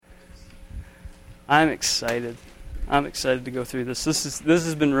I'm excited. I'm excited to go through this. This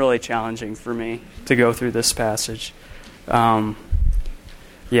has been really challenging for me to go through this passage. So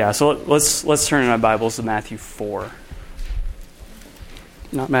let's turn in our Bibles to Matthew 4.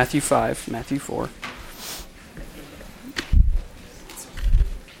 Not Matthew 5, Matthew 4.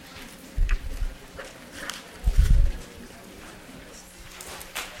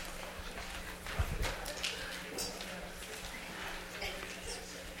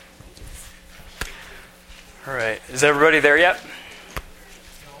 All right. Is everybody there yet?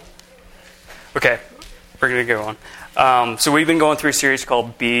 Okay. We're going to go on. So we've been going through a series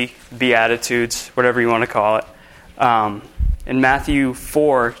called Beatitudes, whatever you want to call it. In Matthew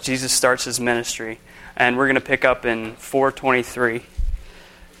 4, Jesus starts his ministry. And we're going to pick up in 4:23.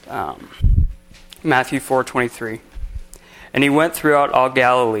 Matthew 4:23. And he went throughout all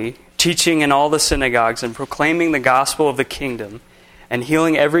Galilee, teaching in all the synagogues and proclaiming the gospel of the kingdom, and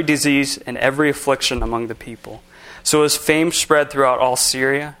healing every disease and every affliction among the people. So his fame spread throughout all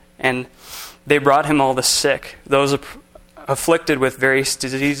Syria, and they brought him all the sick, those afflicted with various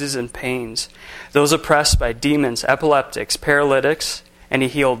diseases and pains, those oppressed by demons, epileptics, paralytics, and he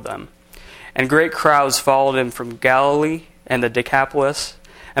healed them. And great crowds followed him from Galilee and the Decapolis,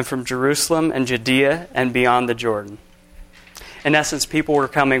 and from Jerusalem and Judea and beyond the Jordan. In essence, people were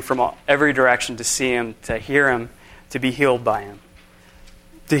coming from every direction to see him, to hear him, to be healed by him,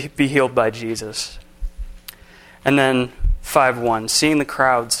 to be healed by Jesus. And then 5:1, seeing the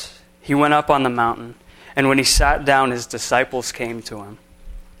crowds, he went up on the mountain, and when he sat down, his disciples came to him.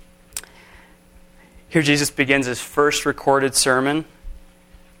 Here Jesus begins his first recorded sermon,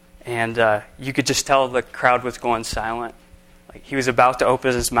 and you could just tell the crowd was going silent. Like he was about to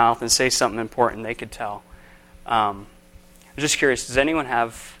open his mouth and say something important, they could tell. I'm just curious, does anyone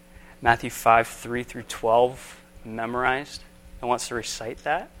have Matthew 5:3 through 12 memorized and wants to recite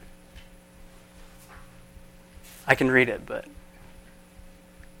that? I can read it, but...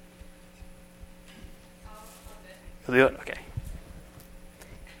 You'll do it? Okay.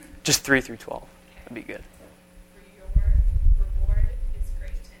 Just 3 through 12. That'd be good. For your reward is great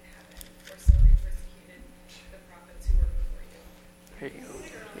in heaven, for so they persecuted the prophets who were before you. There you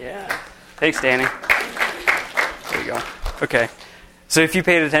go. Yeah. Thanks, Danny. There you go. Okay. So if you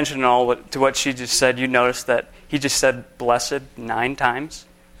paid attention at all to what she just said, you noticed that he just said blessed 9 times.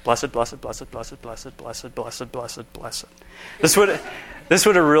 Blessed, blessed, blessed, blessed, blessed, blessed, blessed, blessed, blessed. This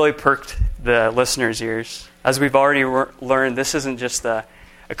would have really perked the listeners' ears. As we've already learned, this isn't just a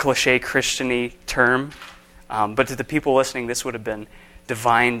cliche Christian-y term, but to the people listening, this would have been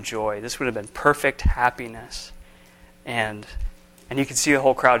divine joy. This would have been perfect happiness. And you can see the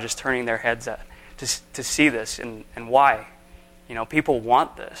whole crowd just turning their heads to see this. And why? You know, people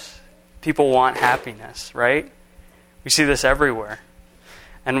want this. People want happiness, right? We see this everywhere.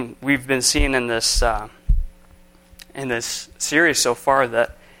 And we've been seeing in this series so far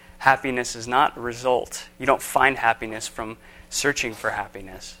that happiness is not a result. You don't find happiness from searching for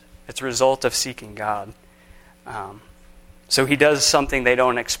happiness. It's a result of seeking God. So he does something they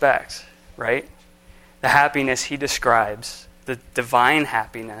don't expect, right? The happiness he describes, the divine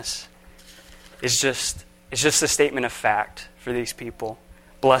happiness, is just a statement of fact for these people.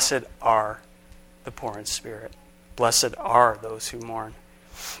 Blessed are the poor in spirit. Blessed are those who mourn.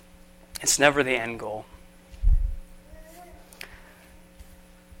 It's never the end goal.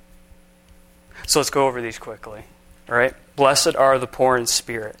 So let's go over these quickly. All right? Blessed are the poor in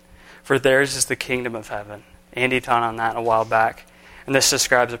spirit, for theirs is the kingdom of heaven. Andy taught on that a while back. And this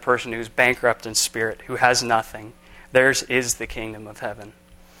describes a person who's bankrupt in spirit, who has nothing. Theirs is the kingdom of heaven.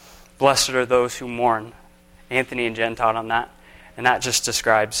 Blessed are those who mourn. Anthony and Jen taught on that. And that just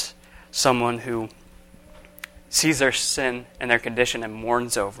describes someone who sees their sin and their condition and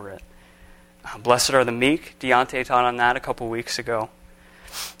mourns over it. Blessed are the meek. Deontay taught on that a couple weeks ago.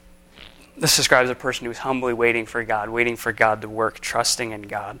 This describes a person who is humbly waiting for God to work, trusting in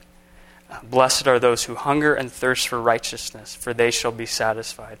God. Blessed are those who hunger and thirst for righteousness, for they shall be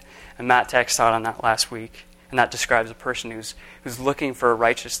satisfied. And Matt Tex taught on that last week. And that describes a person who's looking for a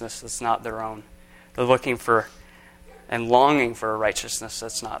righteousness that's not their own. They're looking for and longing for a righteousness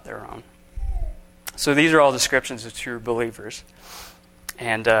that's not their own. So these are all descriptions of true believers.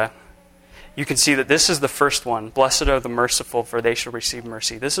 And you can see that this is the first one. Blessed are the merciful, for they shall receive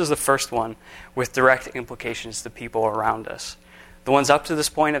mercy. This is the first one with direct implications to people around us. The ones up to this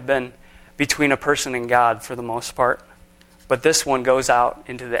point have been between a person and God for the most part. But this one goes out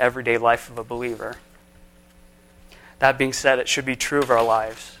into the everyday life of a believer. That being said, it should be true of our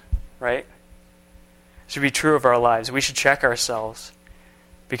lives, right? It should be true of our lives. We should check ourselves.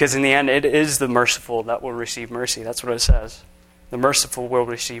 Because in the end, it is the merciful that will receive mercy. That's what it says. The merciful will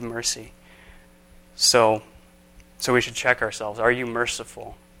receive mercy. So we should check ourselves. Are you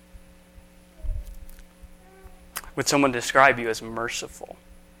merciful? Would someone describe you as merciful?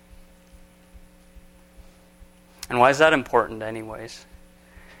 And why is that important anyways?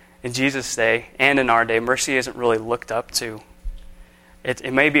 In Jesus' day and in our day, mercy isn't really looked up to.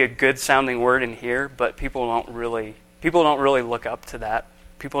 It may be a good sounding word in here, but people don't really look up to that.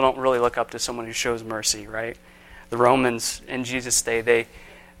 People don't really look up to someone who shows mercy, right? The Romans in Jesus' day,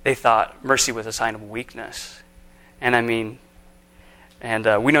 they thought mercy was a sign of weakness. And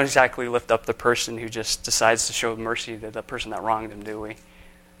we don't exactly lift up the person who just decides to show mercy to the person that wronged them, do we?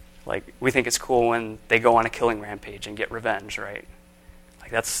 Like, we think it's cool when they go on a killing rampage and get revenge, right? Like,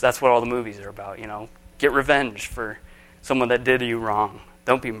 that's what all the movies are about, you know? Get revenge for someone that did you wrong.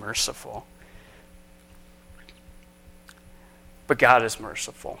 Don't be merciful. But God is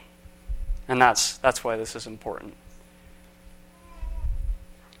merciful. And that's why this is important.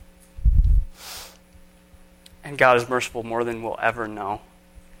 And God is merciful more than we'll ever know.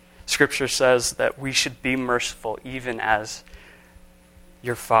 Scripture says that we should be merciful even as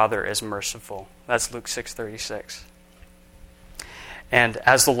your Father is merciful. That's Luke 6:36. And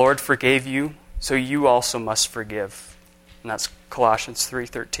as the Lord forgave you, so you also must forgive. And that's Colossians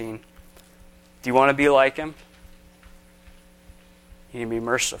 3:13. Do you want to be like Him? You need to be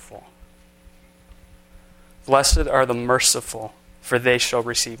merciful. Blessed are the merciful, for they shall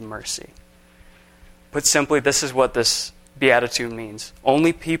receive mercy. Put simply, this is what this beatitude means.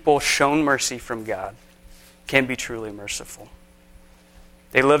 Only people shown mercy from God can be truly merciful.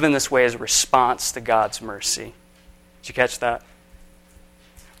 They live in this way as a response to God's mercy. Did you catch that?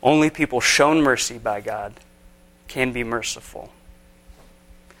 Only people shown mercy by God can be merciful.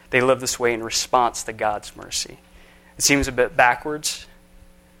 They live this way in response to God's mercy. It seems a bit backwards,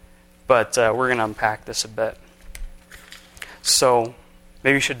 but we're going to unpack this a bit. So,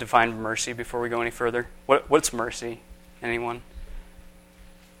 maybe we should define mercy before we go any further. What's mercy? Anyone?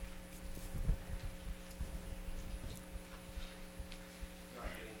 Not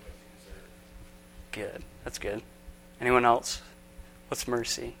getting what you deserve. Good. That's good. Anyone else? What's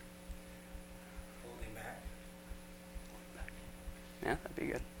mercy? Holding back. Yeah, that'd be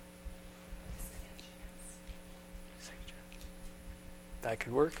good. That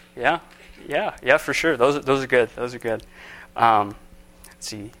could work. Yeah, for sure. Those are good. Those are good. Let's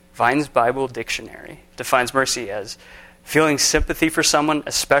see. Vine's Bible Dictionary defines mercy as feeling sympathy for someone,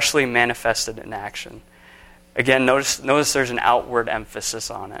 especially manifested in action. Again, notice there's an outward emphasis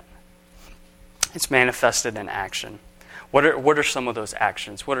on it. It's manifested in action. What are some of those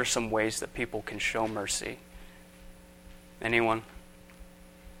actions? What are some ways that people can show mercy? Anyone?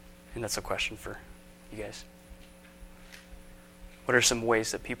 And that's a question for you guys. What are some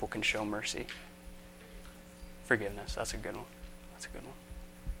ways that people can show mercy? Forgiveness. That's a good one. That's a good one.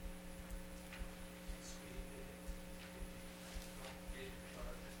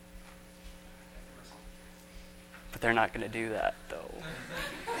 But they're not going to do that, though.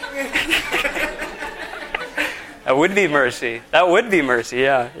 That would be mercy. That would be mercy.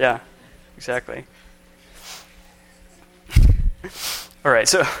 Yeah. Exactly. All right.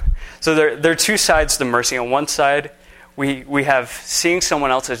 So there are two sides to mercy. On one side, we have seeing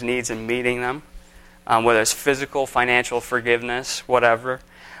someone else's needs and meeting them, whether it's physical, financial, forgiveness, whatever.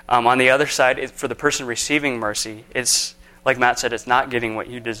 On the other side, for the person receiving mercy, it's, like Matt said, it's not getting what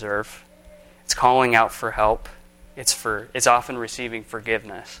you deserve. It's calling out for help. It's often receiving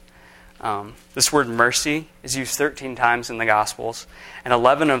forgiveness. This word mercy is used 13 times in the Gospels, and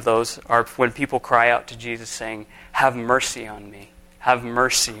 11 of those are when people cry out to Jesus saying, "Have mercy on me. Have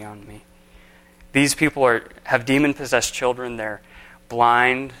mercy on me." These people have demon-possessed children. They're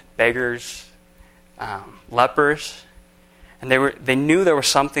blind, beggars, lepers, and they knew there was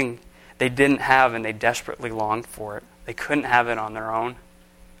something they didn't have, and they desperately longed for it. They couldn't have it on their own.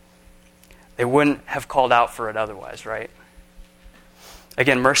 They wouldn't have called out for it otherwise, right?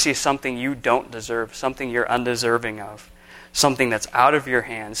 Again, mercy is something you don't deserve, something you're undeserving of, something that's out of your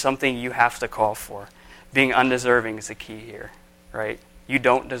hands, something you have to call for. Being undeserving is the key here, right? You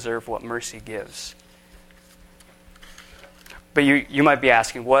don't deserve what mercy gives. But you might be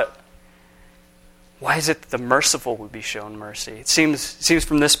asking, why is it that the merciful would be shown mercy? It seems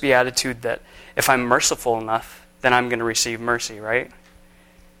from this beatitude that if I'm merciful enough, then I'm going to receive mercy, right?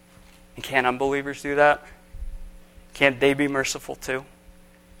 And can't unbelievers do that? Can't they be merciful too?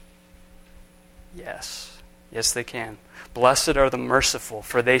 Yes. Yes, they can. Blessed are the merciful,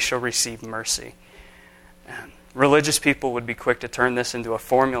 for they shall receive mercy. And religious people would be quick to turn this into a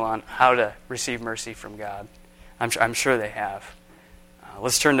formula on how to receive mercy from God. I'm sure they have.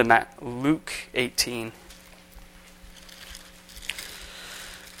 Let's turn to Luke 18.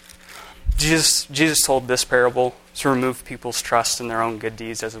 Jesus told this parable to remove people's trust in their own good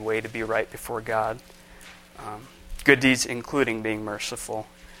deeds as a way to be right before God. Good deeds including being merciful.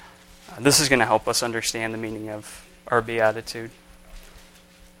 This is going to help us understand the meaning of our beatitude.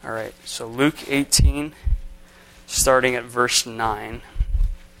 All right, so Luke 18, starting at verse 9.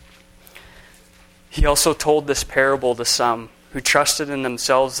 He also told this parable to some who trusted in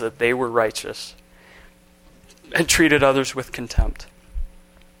themselves that they were righteous and treated others with contempt.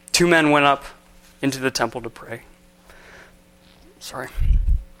 2 men went up into the temple to pray.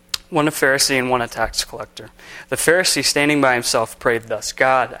 One a Pharisee and one a tax collector. The Pharisee, standing by himself, prayed thus,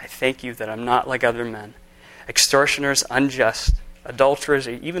 God, I thank you that I'm not like other men, extortioners, unjust, adulterers,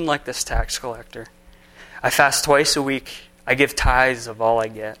 or even like this tax collector. I fast twice a week. I give tithes of all I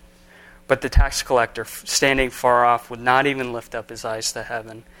get. But the tax collector, standing far off, would not even lift up his eyes to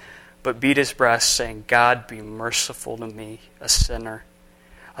heaven, but beat his breast, saying, God, be merciful to me, a sinner.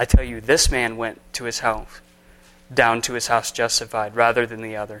 I tell you, this man went to his house, down to his house justified, rather than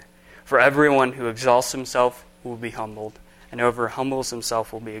the other. For everyone who exalts himself will be humbled, and whoever humbles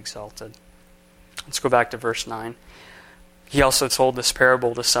himself will be exalted. Let's go back to verse 9. He also told this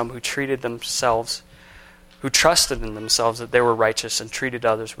parable to some who trusted in themselves that they were righteous and treated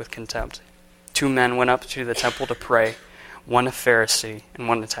others with contempt. 2 men went up to the temple to pray, one a Pharisee and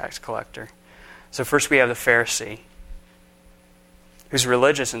one a tax collector. So first we have the Pharisee, who's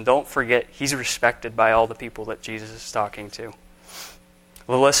religious, and don't forget, he's respected by all the people that Jesus is talking to.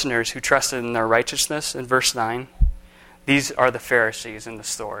 The listeners who trusted in their righteousness in verse 9, these are the Pharisees in the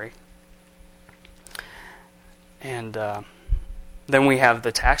story. And then we have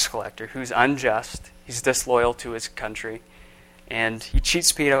the tax collector, who's unjust. He's disloyal to his country, and he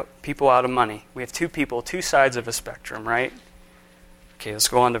cheats people out of money. We have 2 people, 2 sides of a spectrum, right? Okay, let's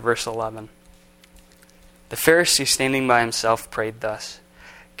go on to verse 11. The Pharisee, standing by himself, prayed thus,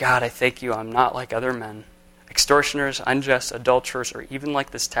 God, I thank you I'm not like other men, extortioners, unjust, adulterers, or even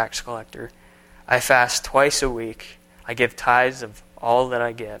like this tax collector. I fast twice a week. I give tithes of all that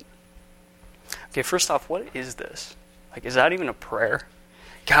I get. Okay, first off, what is this? Is that even a prayer?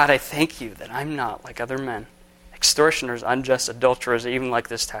 God, I thank you that I'm not like other men, extortioners, unjust, adulterers, or even like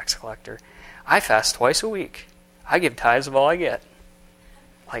this tax collector. I fast twice a week. I give tithes of all I get.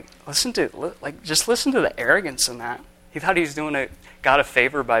 Just listen to the arrogance in that. He thought he was doing God a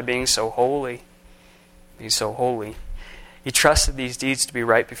favor by being so holy. He's so holy. He trusted these deeds to be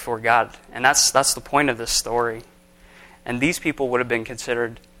right before God. And that's the point of this story. And these people would have been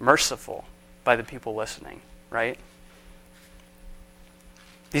considered merciful by the people listening, right?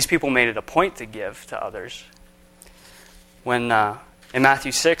 These people made it a point to give to others. When in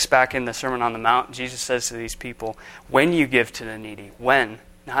Matthew 6, back in the Sermon on the Mount, Jesus says to these people, when you give to the needy, when,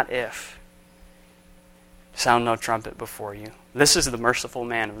 not if, sound no trumpet before you. This is the merciful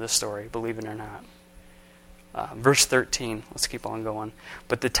man of this story, believe it or not. Verse 13, let's keep on going.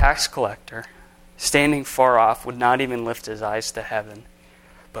 But the tax collector, standing far off, would not even lift his eyes to heaven,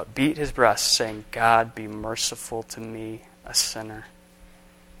 but beat his breast, saying, God, be merciful to me, a sinner.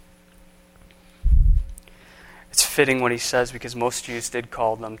 It's fitting what he says because most Jews did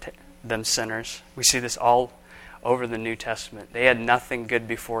call them sinners. We see this all over the New Testament. They had nothing good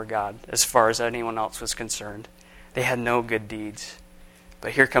before God as far as anyone else was concerned. They had no good deeds.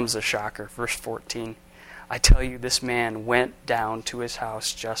 But here comes the shocker. Verse 14. I tell you, this man went down to his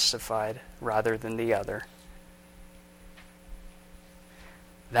house justified rather than the other.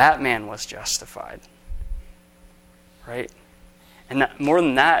 That man was justified. Right? And more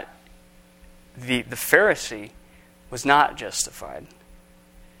than that, the Pharisee was not justified.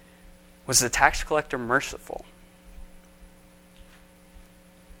 Was the tax collector merciful?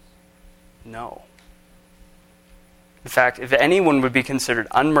 No. In fact, if anyone would be considered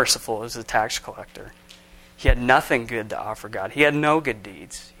unmerciful, it was the tax collector. He had nothing good to offer God. He had no good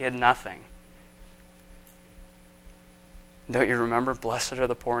deeds. He had nothing. Don't you remember? Blessed are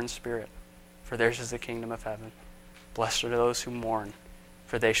the poor in spirit, for theirs is the kingdom of heaven. Blessed are those who mourn,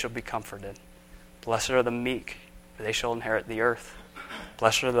 for they shall be comforted. Blessed are the meek, for they shall inherit the earth.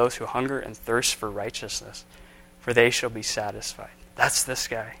 Blessed are those who hunger and thirst for righteousness, for they shall be satisfied. That's this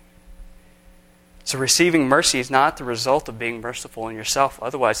guy. So receiving mercy is not the result of being merciful in yourself.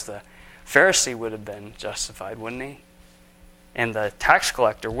 Otherwise, the Pharisee would have been justified, wouldn't he? And the tax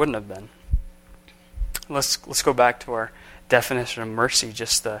collector wouldn't have been. Let's go back to our definition of mercy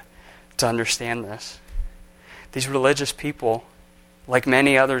just to understand this. These religious people, like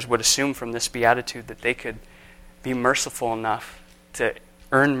many others, would assume from this beatitude that they could be merciful enough to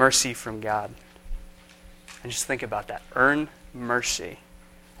earn mercy from God. And just think about that. Earn mercy.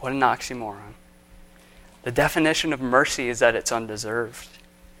 What an oxymoron. The definition of mercy is that it's undeserved.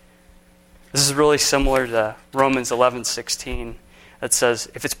 This is really similar to Romans 11:16 that says,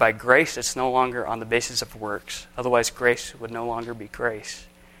 if it's by grace, it's no longer on the basis of works. Otherwise, grace would no longer be grace.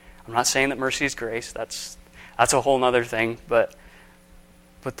 I'm not saying that mercy is grace. That's a whole other thing. But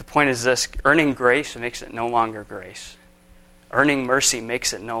the point is this. Earning grace makes it no longer grace. Earning mercy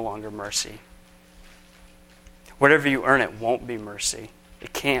makes it no longer mercy. Whatever you earn, it won't be mercy.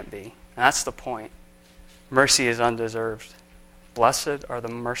 It can't be. And that's the point. Mercy is undeserved. Blessed are the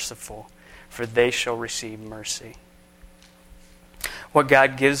merciful, for they shall receive mercy. What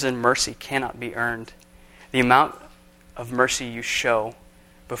God gives in mercy cannot be earned. The amount of mercy you show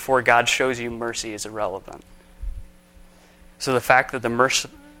before God shows you mercy is irrelevant. So the fact that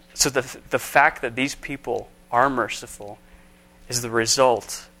the fact that these people are merciful is the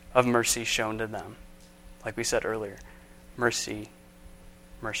result of mercy shown to them. Like we said earlier, mercy,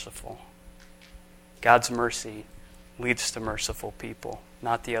 merciful. God's mercy leads to merciful people,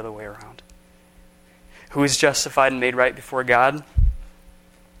 not the other way around. Who is justified and made right before God?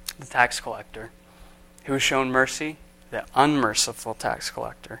 The tax collector. Who is shown mercy? The unmerciful tax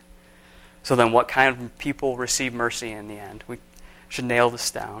collector. So then what kind of people receive mercy in the end? We should nail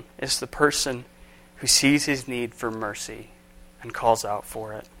this down. It's the person who sees his need for mercy and calls out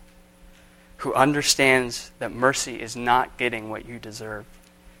for it. Who understands that mercy is not getting what you deserve.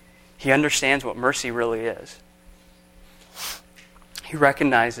 He understands what mercy really is. He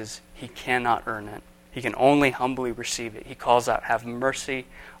recognizes he cannot earn it. He can only humbly receive it. He calls out, have mercy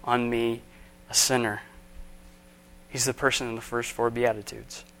on me, a sinner. He's the person in the first 4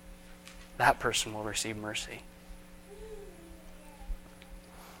 Beatitudes. That person will receive mercy.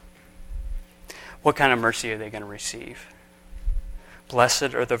 What kind of mercy are they going to receive?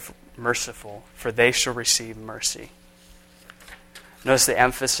 Blessed are the merciful, for they shall receive mercy. Notice the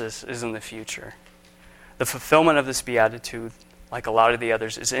emphasis is in the future. The fulfillment of this beatitude, like a lot of the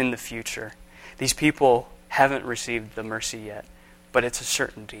others, is in the future. These people haven't received the mercy yet, but it's a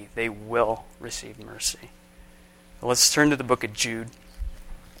certainty. They will receive mercy. Let's turn to the book of Jude,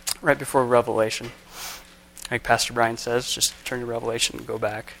 right before Revelation. Like Pastor Brian says, just turn to Revelation and go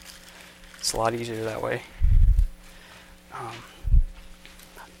back. It's a lot easier that way.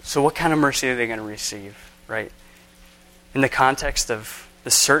 So what kind of mercy are they going to receive, right? In the context of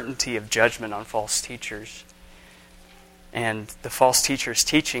the certainty of judgment on false teachers, and the false teachers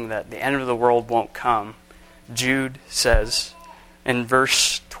teaching that the end of the world won't come, Jude says in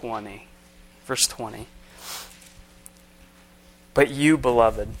verse 20, but you,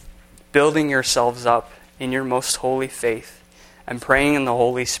 beloved, building yourselves up in your most holy faith and praying in the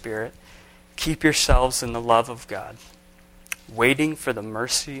Holy Spirit, keep yourselves in the love of God, waiting for the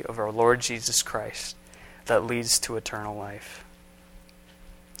mercy of our Lord Jesus Christ that leads to eternal life.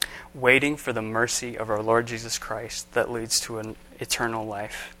 Waiting for the mercy of our Lord Jesus Christ that leads to an eternal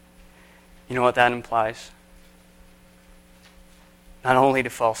life. You know what that implies? Not only do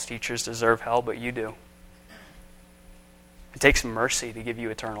false teachers deserve hell, but you do. It takes mercy to give you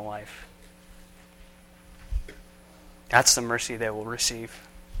eternal life. That's the mercy they will receive.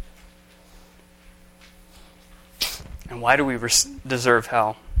 And why do we deserve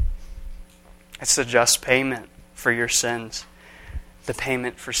hell? It's the just payment for your sins. The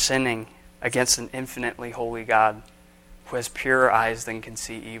payment for sinning against an infinitely holy God who has purer eyes than can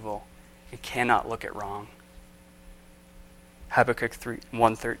see evil and cannot look at wrong. Habakkuk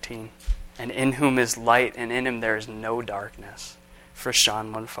 1:13. And in whom is light, and in him there is no darkness. 1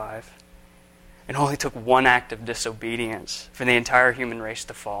 John 1:5. It only took one act of disobedience for the entire human race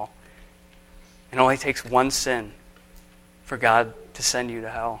to fall. It only takes one sin for God to send you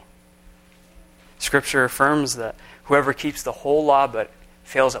to hell. Scripture affirms that whoever keeps the whole law but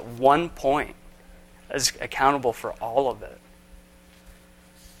fails at one point is accountable for all of it.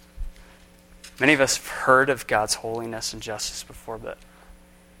 Many of us have heard of God's holiness and justice before, but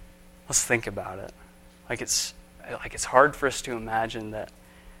let's think about it. Like it's hard for us to imagine that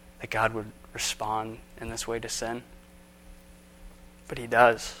God would respond in this way to sin. But he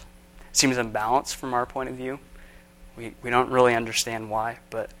does. It seems imbalanced from our point of view. We don't really understand why,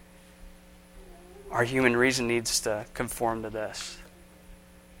 but our human reason needs to conform to this.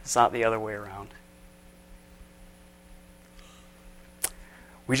 It's not the other way around.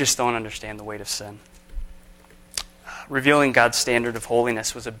 We just don't understand the weight of sin. Revealing God's standard of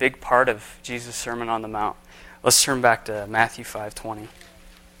holiness was a big part of Jesus' Sermon on the Mount. Let's turn back to Matthew 5:20.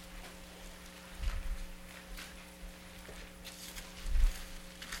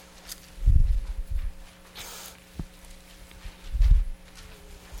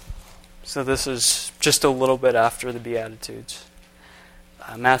 So this is just a little bit after the Beatitudes.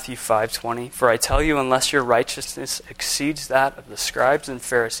 Matthew 5:20, "For I tell you, unless your righteousness exceeds that of the scribes and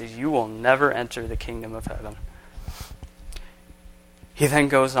Pharisees, you will never enter the kingdom of heaven." He then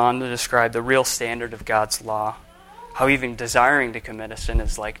goes on to describe the real standard of God's law, how even desiring to commit a sin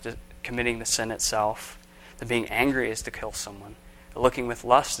is like committing the sin itself. That being angry is to kill someone. That looking with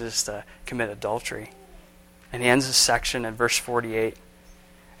lust is to commit adultery. And he ends this section in verse 48,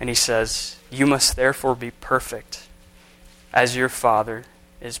 and he says, "You must therefore be perfect, as your Father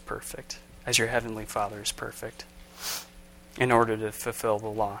is perfect, as your heavenly Father is perfect, in order to fulfill the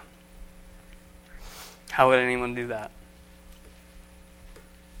law." How would anyone do that?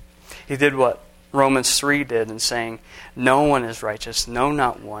 He did what Romans 3 did in saying, "No one is righteous, no,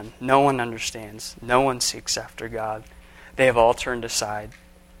 not one. No one understands. No one seeks after God. They have all turned aside.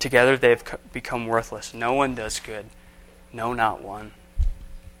 Together they have become worthless. No one does good. No, not one."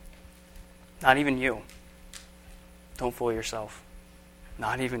 Not even you. Don't fool yourself.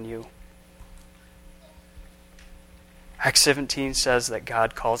 Not even you. Acts 17 says that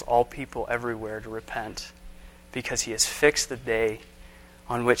God calls all people everywhere to repent because he has fixed the day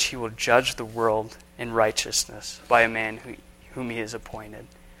on which he will judge the world in righteousness by a man whom he has appointed.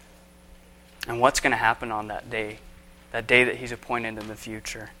 And what's going to happen on that day that he's appointed in the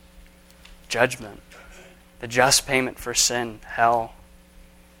future? Judgment. The just payment for sin, hell.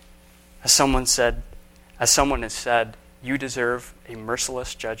 As someone has said, you deserve a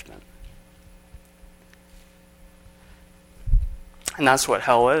merciless judgment. And that's what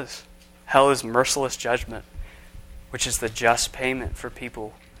hell is. Hell is merciless judgment, which is the just payment for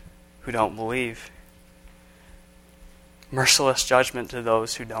people who don't believe. Merciless judgment to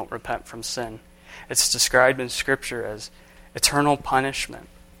those who don't repent from sin. It's described in Scripture as eternal punishment,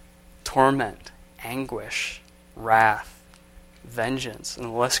 torment, anguish, wrath, vengeance, and the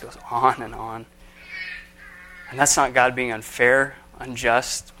list goes on and on. And that's not God being unfair,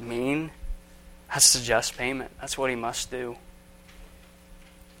 unjust, mean. That's the just payment. That's what he must do.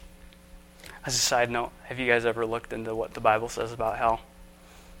 As a side note, have you guys ever looked into what the Bible says about hell?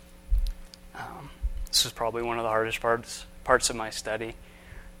 This was probably one of the hardest parts of my study,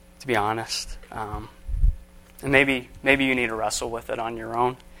 to be honest. And maybe you need to wrestle with it on your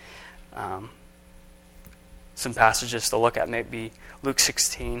own. Some passages to look at, maybe Luke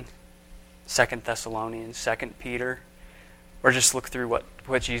 16, 2 Thessalonians, 2 Peter, or just look through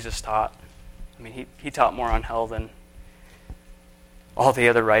what Jesus taught. I mean, he taught more on hell than all the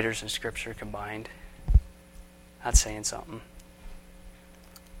other writers in Scripture combined. That's saying something.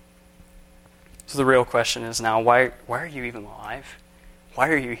 So the real question is now, why are you even alive? Why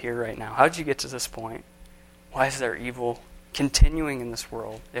are you here right now? How did you get to this point? Why is there evil continuing in this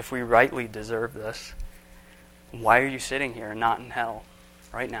world if we rightly deserve this? Why are you sitting here and not in hell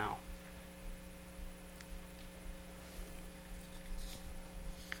right now?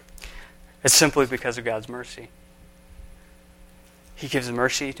 It's simply because of God's mercy. He gives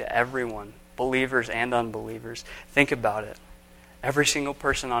mercy to everyone, believers and unbelievers. Think about it. Every single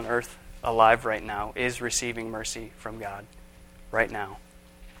person on earth alive right now is receiving mercy from God right now.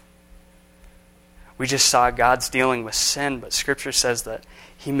 We just saw God's dealing with sin, but Scripture says that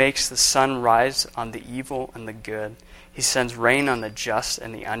he makes the sun rise on the evil and the good. He sends rain on the just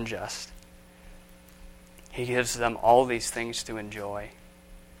and the unjust. He gives them all these things to enjoy.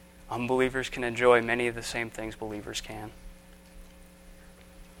 Unbelievers can enjoy many of the same things believers can.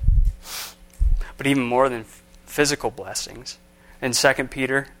 But even more than physical blessings, in 2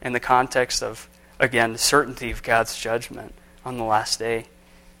 Peter, in the context of, again, the certainty of God's judgment on the last day,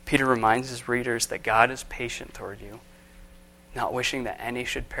 Peter reminds his readers that God is patient toward you, not wishing that any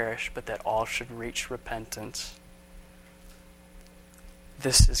should perish, but that all should reach repentance.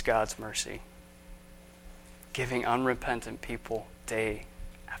 This is God's mercy, giving unrepentant people day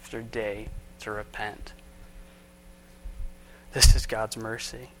after day to repent. This is God's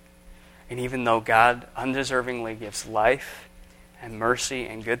mercy. And even though God undeservingly gives life and mercy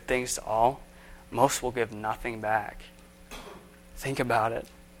and good things to all, most will give nothing back. Think about it.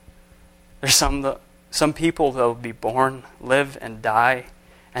 There's some people that will be born, live, and die,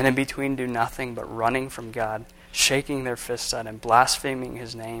 and in between do nothing but running from God, shaking their fists at him, blaspheming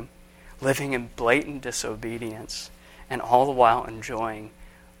his name, living in blatant disobedience, and all the while enjoying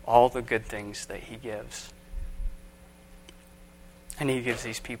all the good things that he gives. And he gives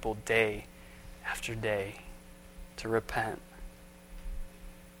these people day after day to repent.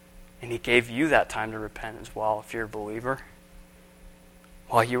 And he gave you that time to repent as well if you're a believer.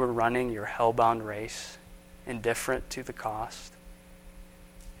 While you were running your hell-bound race, indifferent to the cost,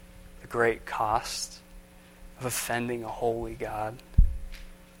 the great cost of offending a holy God.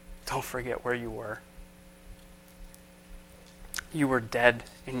 Don't forget where you were. You were dead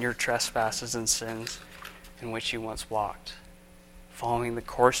in your trespasses and sins in which you once walked, following the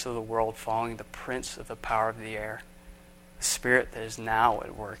course of the world, following the prince of the power of the air, the spirit that is now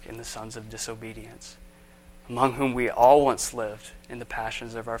at work in the sons of disobedience, among whom we all once lived in the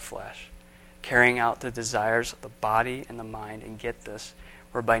passions of our flesh, carrying out the desires of the body and the mind, and get this,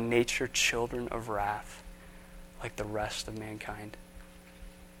 were by nature children of wrath, like the rest of mankind.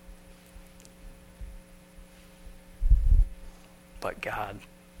 But God,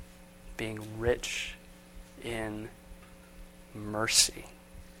 being rich in mercy,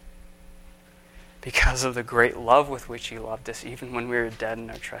 because of the great love with which He loved us, even when we were dead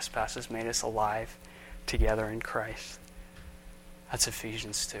in our trespasses, made us alive together in Christ. That's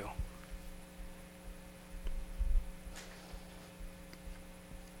Ephesians 2.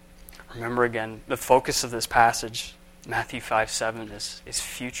 Remember again, the focus of this passage, Matthew 5:7, is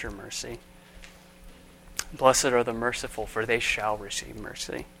future mercy. Blessed are the merciful, for they shall receive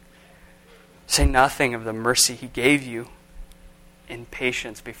mercy. Say nothing of the mercy He gave you in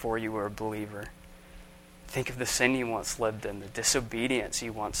patience before you were a believer. Think of the sin you once lived in, the disobedience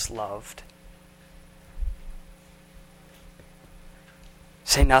you once loved.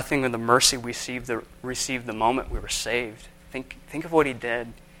 Say nothing of the mercy we received the moment we were saved. Think of what He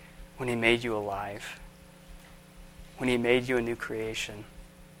did when He made you alive, when He made you a new creation.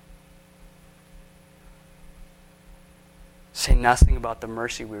 Say nothing about the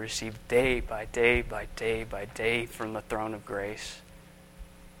mercy we receive day by day by day by day from the throne of grace.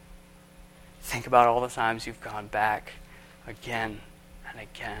 Think about all the times you've gone back again and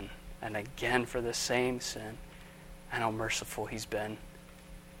again and again for the same sin, and how merciful He's been.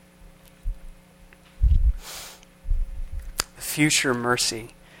 The future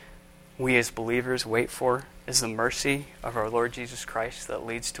mercy we as believers wait for is the mercy of our Lord Jesus Christ that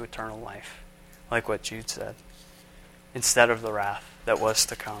leads to eternal life, like what Jude said, instead of the wrath that was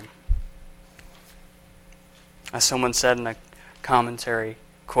to come. As someone said in a commentary,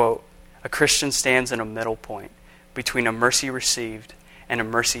 quote, "A Christian stands in a middle point between a mercy received and a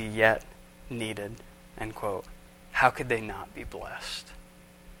mercy yet needed," end quote. How could they not be blessed?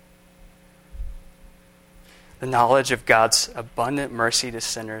 The knowledge of God's abundant mercy to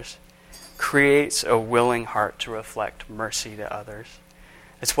sinners creates a willing heart to reflect mercy to others.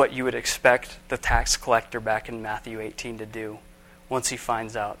 It's what you would expect the tax collector back in Matthew 18 to do once he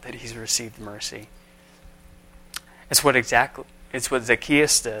finds out that he's received mercy. It's what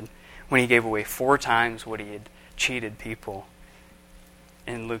Zacchaeus did when he gave away 4 times what he had cheated people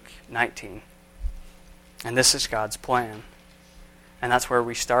in Luke 19. And this is God's plan. And that's where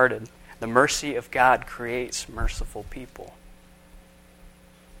we started. The mercy of God creates merciful people.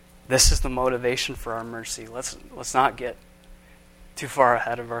 This is the motivation for our mercy. Let's not get too far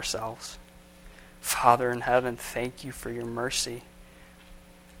ahead of ourselves. Father in heaven, thank you for your mercy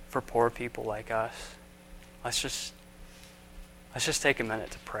for poor people like us. Let's just take a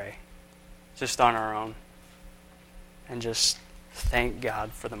minute to pray, just on our own, and just thank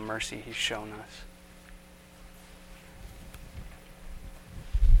God for the mercy He's shown us.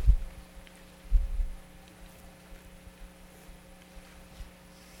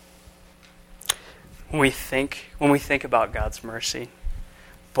 When we think about God's mercy,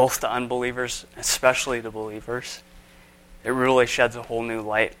 both to unbelievers, especially to believers, it really sheds a whole new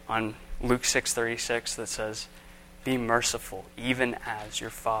light on Luke 6:36 that says, "Be merciful, even as your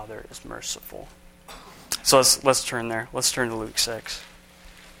Father is merciful." So let's turn there. Let's turn to Luke 6.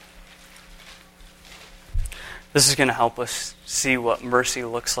 This is going to help us see what mercy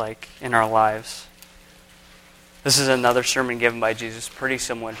looks like in our lives. This is another sermon given by Jesus, pretty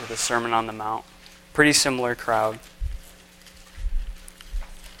similar to the Sermon on the Mount. Pretty similar crowd.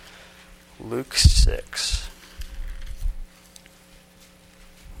 Luke 6.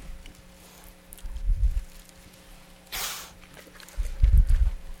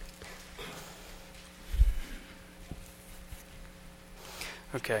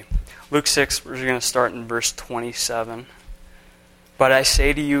 Okay. Luke 6, we're going to start in verse 27. "But I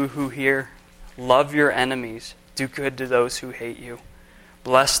say to you who hear, love your enemies, do good to those who hate you,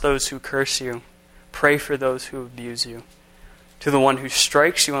 bless those who curse you, pray for those who abuse you. To the one who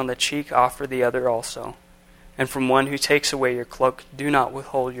strikes you on the cheek, offer the other also. And from one who takes away your cloak, do not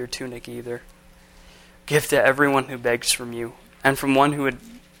withhold your tunic either. Give to everyone who begs from you. And from one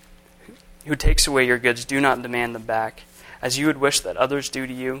who takes away your goods, do not demand them back. As you would wish that others do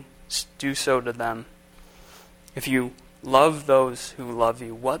to you, do so to them. If you love those who love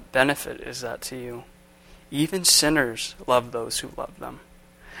you, what benefit is that to you? Even sinners love those who love them.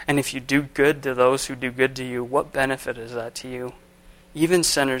 And if you do good to those who do good to you, what benefit is that to you? Even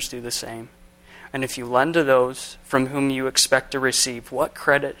sinners do the same. And if you lend to those from whom you expect to receive, what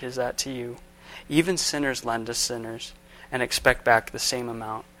credit is that to you? Even sinners lend to sinners and expect back the same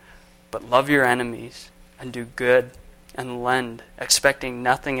amount. But love your enemies and do good and lend, expecting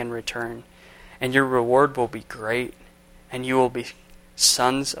nothing in return. And your reward will be great, and you will be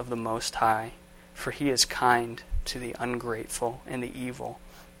sons of the Most High, for He is kind to the ungrateful and the evil.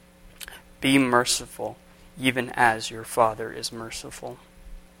 Be merciful, even as your Father is merciful.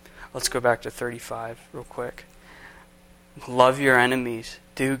 Let's go back to 35 real quick. Love your enemies,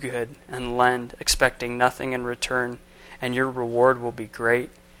 do good, and lend, expecting nothing in return, and your reward will be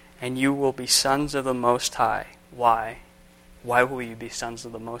great, and you will be sons of the Most High. Why? Why will you be sons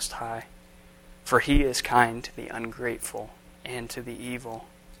of the Most High? For He is kind to the ungrateful and to the evil.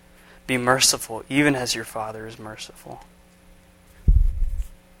 Be merciful, even as your Father is merciful.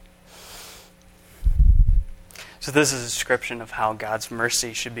 So this is a description of how God's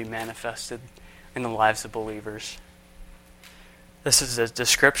mercy should be manifested in the lives of believers. This is a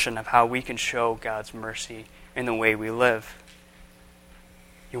description of how we can show God's mercy in the way we live.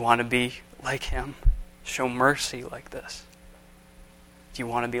 You want to be like Him? Show mercy like this. Do you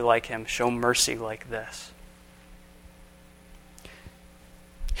want to be like Him? Show mercy like this.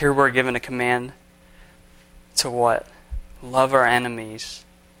 Here we're given a command to what? Love our enemies.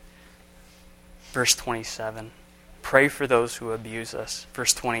 Verse 27. Pray for those who abuse us.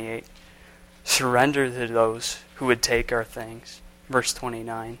 Verse 28. Surrender to those who would take our things. Verse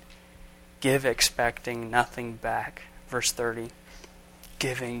 29. Give expecting nothing back. Verse 30.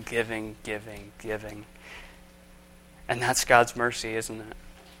 Giving, giving, giving, giving. And that's God's mercy, isn't it?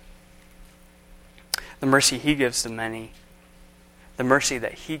 The mercy He gives to many. The mercy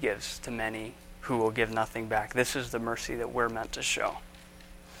that He gives to many who will give nothing back. This is the mercy that we're meant to show.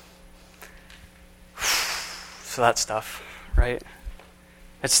 So that's tough, right?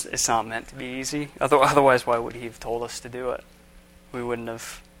 It's not meant to be easy. Otherwise, why would He have told us to do it? We wouldn't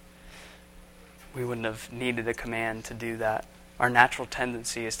have needed a command to do that. Our natural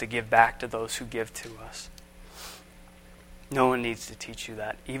tendency is to give back to those who give to us. No one needs to teach you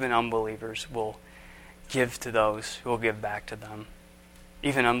that. Even unbelievers will give to those who will give back to them.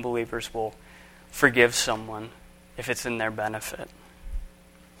 Even unbelievers will forgive someone if it's in their benefit.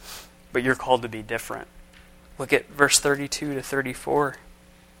 But you're called to be different. Look at verse 32 to 34.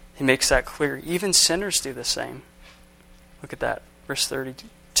 He makes that clear. Even sinners do the same. Look at that. Verse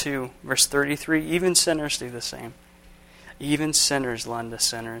 32. Verse 33. Even sinners do the same. Even sinners lend to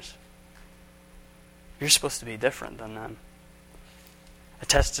sinners. You're supposed to be different than them. A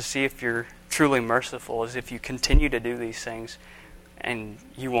test to see if you're truly merciful is if you continue to do these things and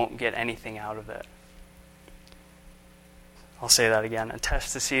you won't get anything out of it. I'll say that again. A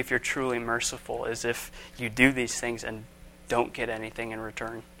test to see if you're truly merciful is if you do these things and don't get anything in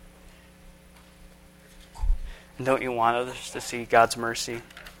return. And don't you want others to see God's mercy?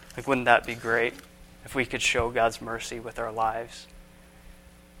 Like, wouldn't that be great if we could show God's mercy with our lives?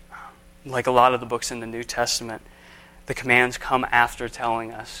 Like a lot of the books in the New Testament, the commands come after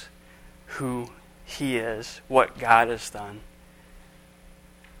telling us who He is, what God has done.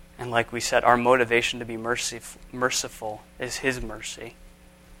 And like we said, our motivation to be merciful is His mercy.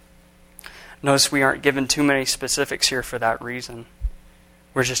 Notice we aren't given too many specifics here for that reason.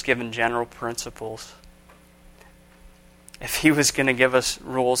 We're just given general principles. If He was going to give us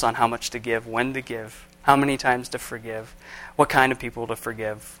rules on how much to give, when to give, how many times to forgive, what kind of people to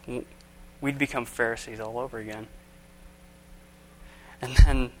forgive, we'd become Pharisees all over again. And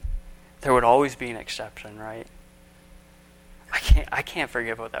then there would always be an exception, right? I can't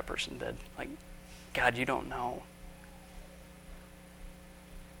forgive what that person did. Like, God, you don't know.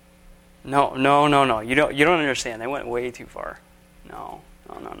 No. You don't understand. They went way too far. No.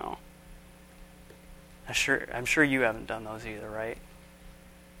 I'm sure you haven't done those either, right?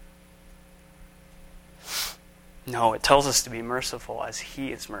 No, it tells us to be merciful as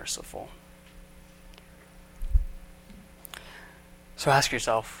He is merciful. So ask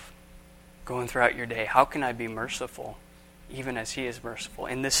yourself, going throughout your day, how can I be merciful, even as He is merciful,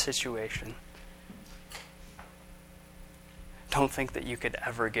 in this situation? Don't think that you could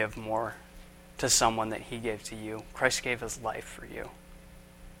ever give more to someone that He gave to you. Christ gave His life for you.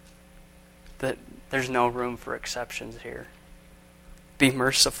 That there's no room for exceptions here. Be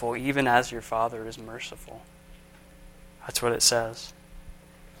merciful, even as your Father is merciful. That's what it says.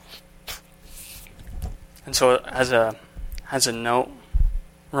 And so as a note,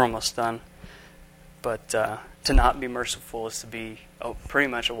 we're almost done. But to not be merciful is to be pretty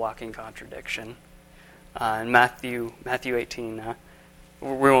much a walking contradiction. In Matthew 18, we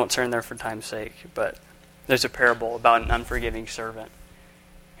won't turn there for time's sake, but there's a parable about an unforgiving servant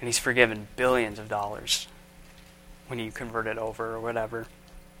And he's forgiven billions of dollars when you convert it over or whatever.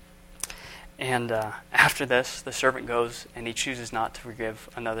 And after this, the servant goes and he chooses not to forgive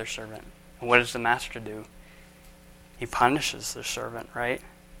another servant. And what does the master do? He punishes the servant, right?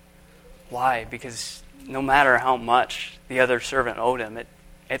 Why? Because no matter how much the other servant owed him, it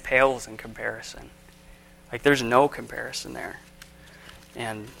pales in comparison. Like there's no comparison there.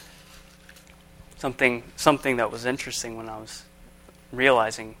 And something that was interesting when I was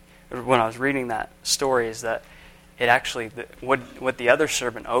reading that story is that it actually, what the other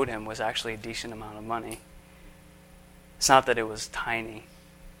servant owed him was actually a decent amount of money. It's not that it was tiny.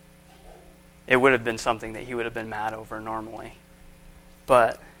 It would have been something that he would have been mad over normally.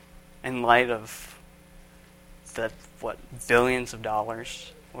 But in light of billions of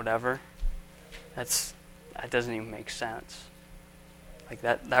dollars, whatever, that doesn't even make sense. Like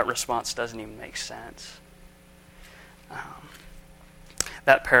that response doesn't even make sense.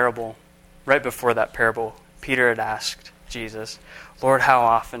 That parable, right before that parable, Peter had asked Jesus, "Lord, how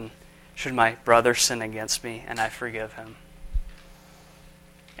often should my brother sin against me and I forgive him?"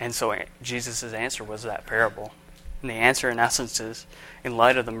 And so Jesus' answer was that parable. And the answer in essence is, in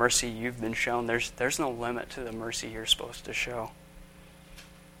light of the mercy you've been shown, there's no limit to the mercy you're supposed to show.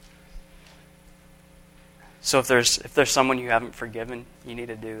 So if there's someone you haven't forgiven, you need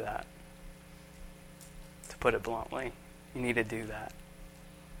to do that. To put it bluntly, you need to do that.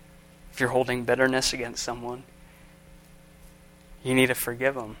 If you're holding bitterness against someone, you need to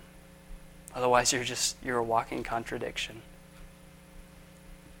forgive them. Otherwise, you're a walking contradiction.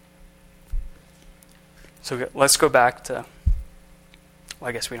 So let's go back to, well,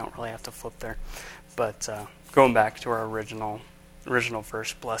 I guess we don't really have to flip there, but going back to our original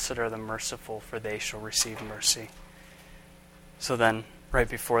verse, "Blessed are the merciful, for they shall receive mercy." So then, right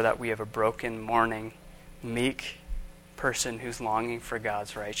before that, we have a broken, mourning, meek person who's longing for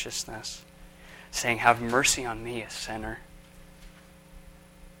God's righteousness, saying, "Have mercy on me, a sinner."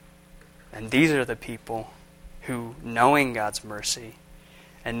 And these are the people who, knowing God's mercy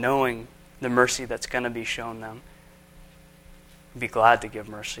and knowing the mercy that's going to be shown them, be glad to give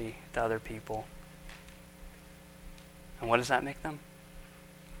mercy to other people. And what does that make them?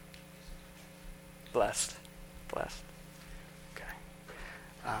 Blessed. Blessed.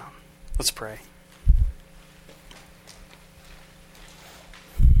 Okay. Let's pray.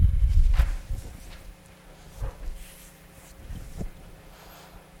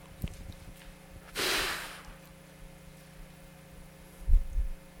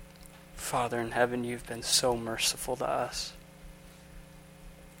 Father in heaven, you've been so merciful to us.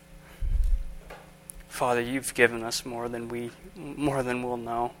 Father, you've given us more than we'll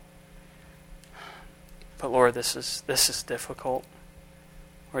know. But Lord, this is difficult.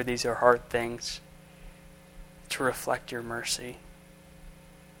 Lord, these are hard things to reflect your mercy.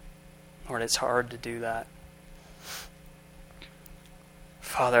 Lord, it's hard to do that.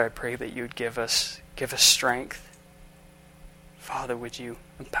 Father, I pray that you'd give us strength. Father, would you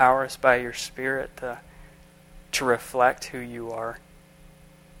empower us by your Spirit to reflect who you are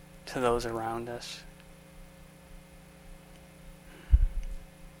to those around us.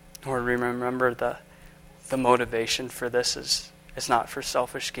 Lord, remember the motivation for this is not for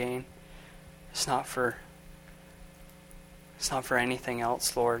selfish gain. It's not for anything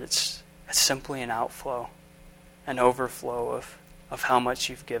else, Lord. It's simply an outflow, an overflow of how much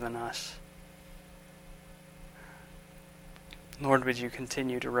you've given us. Lord, would you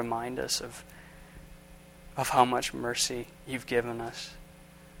continue to remind us of how much mercy you've given us.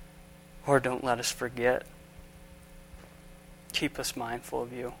 Lord, don't let us forget. Keep us mindful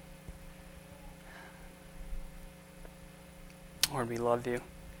of you. Lord, we love you.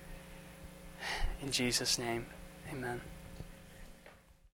 In Jesus' name, amen.